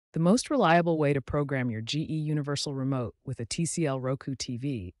The most reliable way to program your GE Universal Remote with a TCL Roku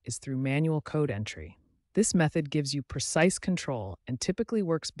TV is through manual code entry. This method gives you precise control and typically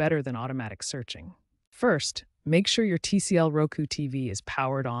works better than automatic searching. First, make sure your TCL Roku TV is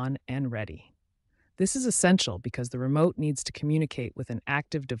powered on and ready. This is essential because the remote needs to communicate with an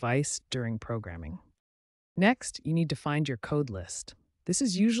active device during programming. Next, you need to find your code list. This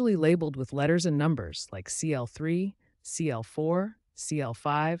is usually labeled with letters and numbers like CL3, CL4,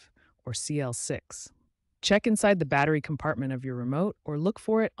 CL5, or CL6. Check inside the battery compartment of your remote or look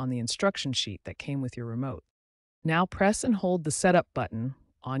for it on the instruction sheet that came with your remote. Now press and hold the Setup button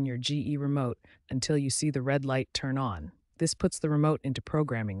on your GE remote until you see the red light turn on. This puts the remote into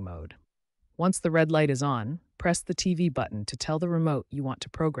programming mode. Once the red light is on, press the TV button to tell the remote you want to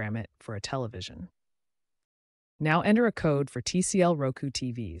program it for a television. Now enter a code for TCL Roku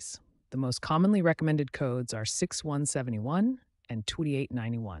TVs. The most commonly recommended codes are 6171 and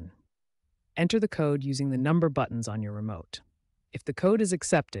 2891. Enter the code using the number buttons on your remote. If the code is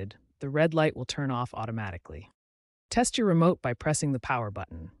accepted, the red light will turn off automatically. Test your remote by pressing the power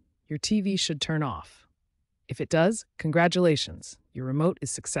button. Your TV should turn off. If it does, congratulations, your remote is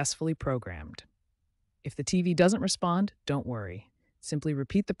successfully programmed. If the TV doesn't respond, don't worry. Simply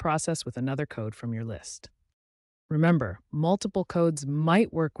repeat the process with another code from your list. Remember, multiple codes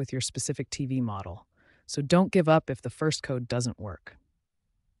might work with your specific TV model, so don't give up if the first code doesn't work.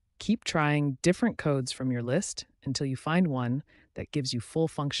 Keep trying different codes from your list until you find one that gives you full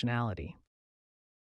functionality.